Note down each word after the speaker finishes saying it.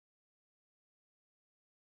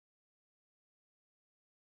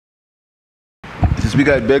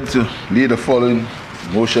Speaker, I beg to lead the following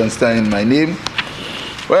motion standing in my name.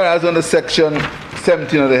 Whereas under Section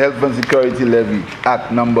 17 of the Health and Security Levy Act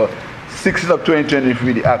number 16 of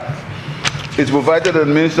 2023, the Act, it's provided that the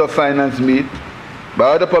Minister of Finance may,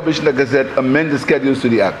 by order published in the Gazette, amend the schedules to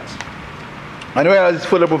the Act. And whereas it's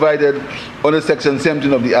further provided under Section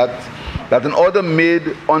 17 of the Act that an order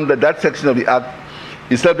made under that section of the Act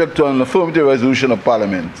is subject to an affirmative resolution of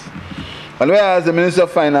Parliament. And whereas the Minister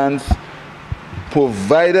of Finance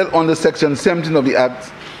provided under Section 17 of the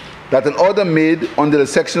Act that an order made under the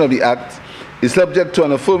section of the Act is subject to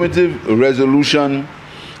an affirmative resolution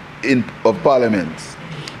of Parliament.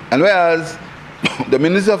 And whereas the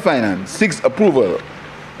Minister of Finance seeks approval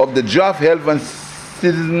of the draft Health and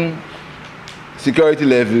Citizen Security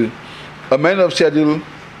Levy amendment of Schedule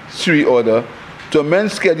 3 order to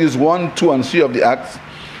amend Schedules 1, 2, and 3 of the Act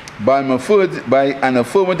by an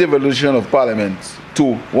affirmative resolution of Parliament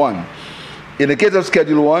to 1. In the case of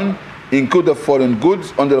Schedule 1, include the foreign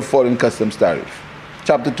goods under the foreign customs tariff.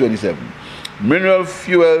 Chapter 27. Mineral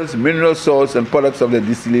fuels, mineral salts, and products of their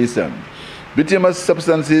distillation. Bituminous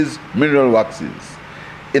substances, mineral waxes.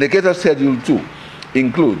 In the case of Schedule 2,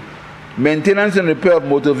 include maintenance and repair of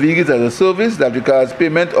motor vehicles as a service that requires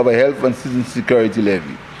payment of a health and citizen security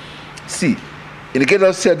levy. C. In the case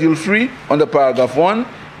of Schedule 3, under paragraph 1,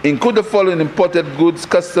 include the following imported goods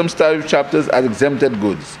customs tariff chapters as exempted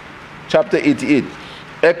goods. Chapter 88,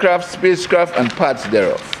 aircraft, spacecraft, and parts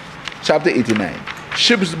thereof. Chapter 89,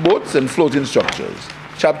 ships, boats, and floating structures.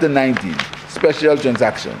 Chapter 19, special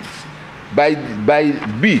transactions. By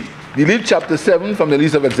B, delete Chapter 7 from the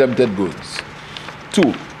list of exempted goods.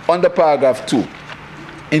 2. Under paragraph 2,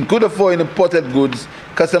 include the following imported goods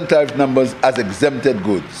custom tariff numbers as exempted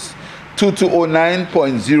goods.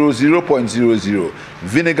 2209.00.00,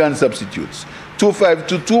 vinegar and substitutes.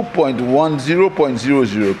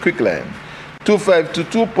 2522.10.00, quicklime.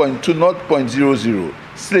 2522.20.00,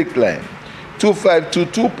 slaked lime.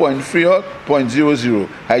 2522.30.00,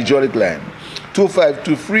 hydraulic lime.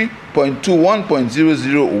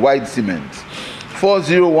 2523.21.00, white cement.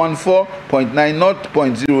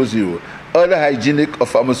 4014.90.00, other hygienic or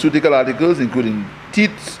pharmaceutical articles including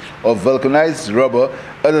teats of vulcanized rubber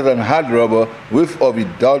other than hard rubber with or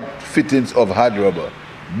without fittings of hard rubber.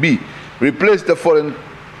 B. Replace the foreign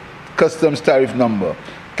customs tariff number,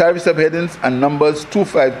 tariff subheadings and numbers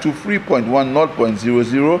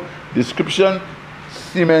 2523.10.00, description,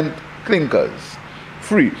 cement, clinkers.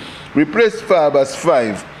 3. Replace Fibers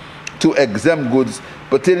 5 to exempt goods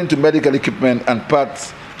pertaining to medical equipment and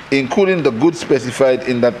parts, including the goods specified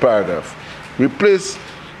in that paragraph. Replace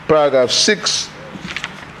paragraph 6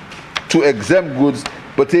 to exempt goods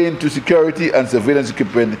pertaining to security and surveillance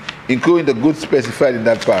equipment, including the goods specified in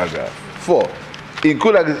that paragraph. 4.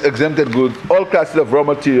 Include as exempted goods all classes of raw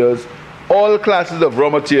materials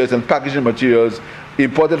and packaging materials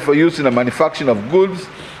imported for use in the manufacturing of goods,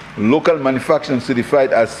 local manufacturing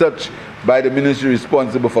certified as such by the ministry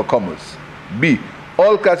responsible for commerce. B.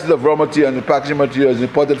 All classes of raw materials and packaging materials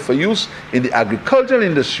imported for use in the agricultural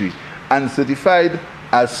industry and certified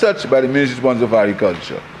as such by the ministry responsible for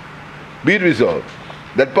agriculture. Be it resolved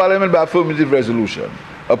that Parliament by affirmative resolution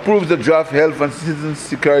approves the draft Health and Citizen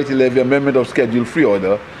Security Levy amendment of Schedule 3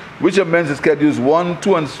 order, which amends the Schedules 1,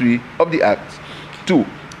 2, and 3 of the Act. 2.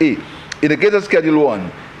 A. In the case of Schedule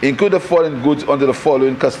 1, include the foreign goods under the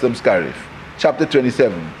following customs tariff. Chapter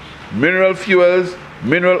 27. Mineral fuels,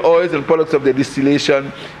 mineral oils, and products of their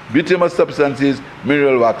distillation, bituminous substances,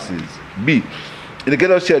 mineral waxes. B. In the case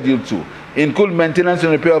of Schedule 2, include maintenance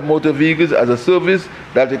and repair of motor vehicles as a service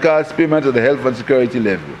that requires payment of the health and security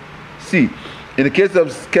levy. C. In the case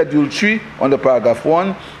of Schedule 3, under paragraph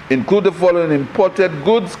 1, include the following imported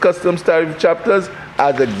goods customs tariff chapters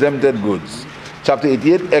as exempted goods. Chapter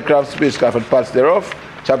 88, aircraft, spacecraft, and parts thereof.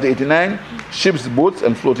 Chapter 89, ships, boats,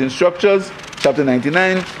 and floating structures. Chapter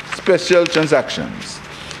 99, special transactions.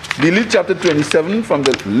 Delete Chapter 27 from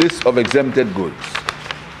the list of exempted goods.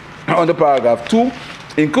 Under paragraph 2,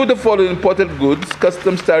 include the following imported goods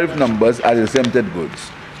customs tariff numbers as exempted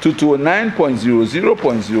goods.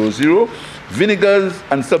 2209.00.00, vinegars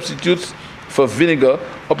and substitutes for vinegar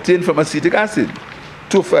obtained from acetic acid.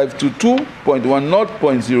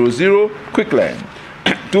 2522.10.00, quicklime.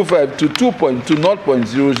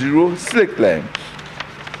 2522.20.00, slaked lime.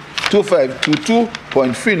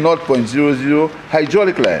 2522.30.00,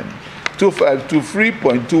 hydraulic lime.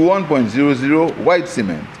 2523.21.00, white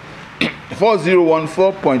cement.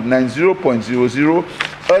 4014.90.00,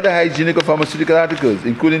 other hygienic or pharmaceutical articles,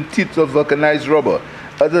 including teats of vulcanized rubber,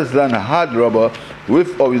 other than hard rubber,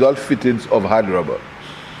 with or without fittings of hard rubber.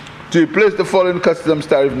 To replace the following customs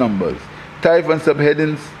tariff numbers, tariff and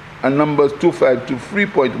subheadings and numbers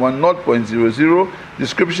 2523.10.00,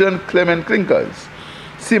 description cement clinkers,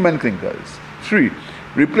 cement clinkers. 3.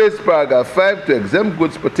 Replace paragraph 5 to exempt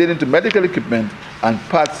goods pertaining to medical equipment and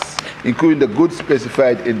parts, including the goods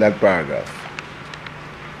specified in that paragraph.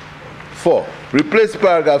 4. Replace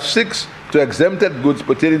paragraph 6 to exempted goods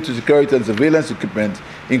pertaining to security and surveillance equipment,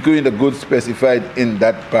 including the goods specified in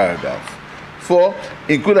that paragraph. 4.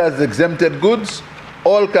 Include as exempted goods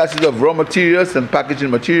all classes of raw materials and packaging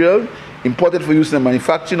material imported for use in the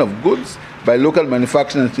manufacturing of goods by local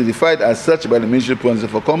manufacturers and certified as such by the Ministry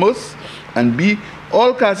responsible for Commerce. And B.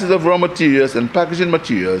 All classes of raw materials and packaging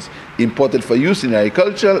materials imported for use in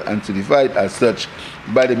agriculture and certified as such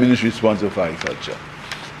by the Ministry responsible for Agriculture.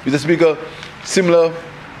 Mr. Speaker, similar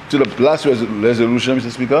to the last resolution, Mr.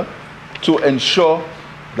 Speaker, to ensure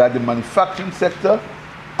that the manufacturing sector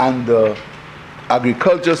and the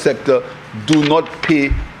agriculture sector do not pay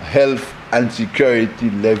health and security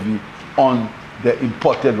levy on the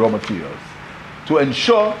imported raw materials. To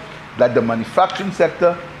ensure that the manufacturing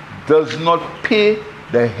sector does not pay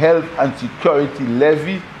the health and security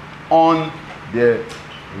levy on the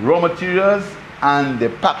raw materials and the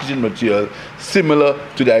packaging material, similar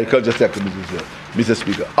to the agriculture sector, Mr.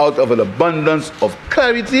 Speaker. Out of an abundance of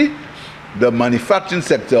clarity, the manufacturing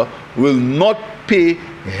sector will not pay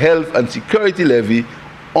health and security levy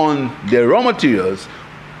on the raw materials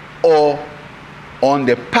or on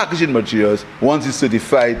the packaging materials once it's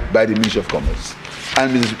certified by the Ministry of Commerce.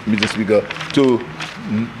 And Mr. Speaker, to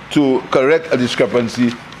correct a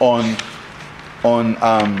discrepancy on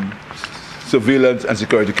surveillance and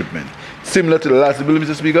security equipment. Similar to the last bill,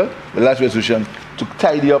 Mr. Speaker, the last resolution, to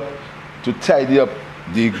tidy up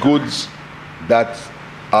the goods that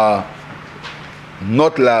are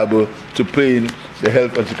not liable to paying the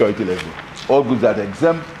health and security levy. All goods that are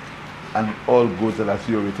exempt and all goods that are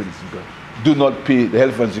zero rated, Mr. Speaker, do not pay the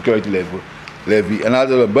health and security levy. And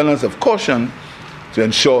out of a balance of caution to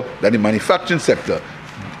ensure that the manufacturing sector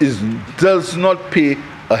does not pay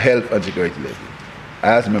a health and security levy. I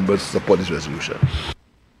ask members to support this resolution.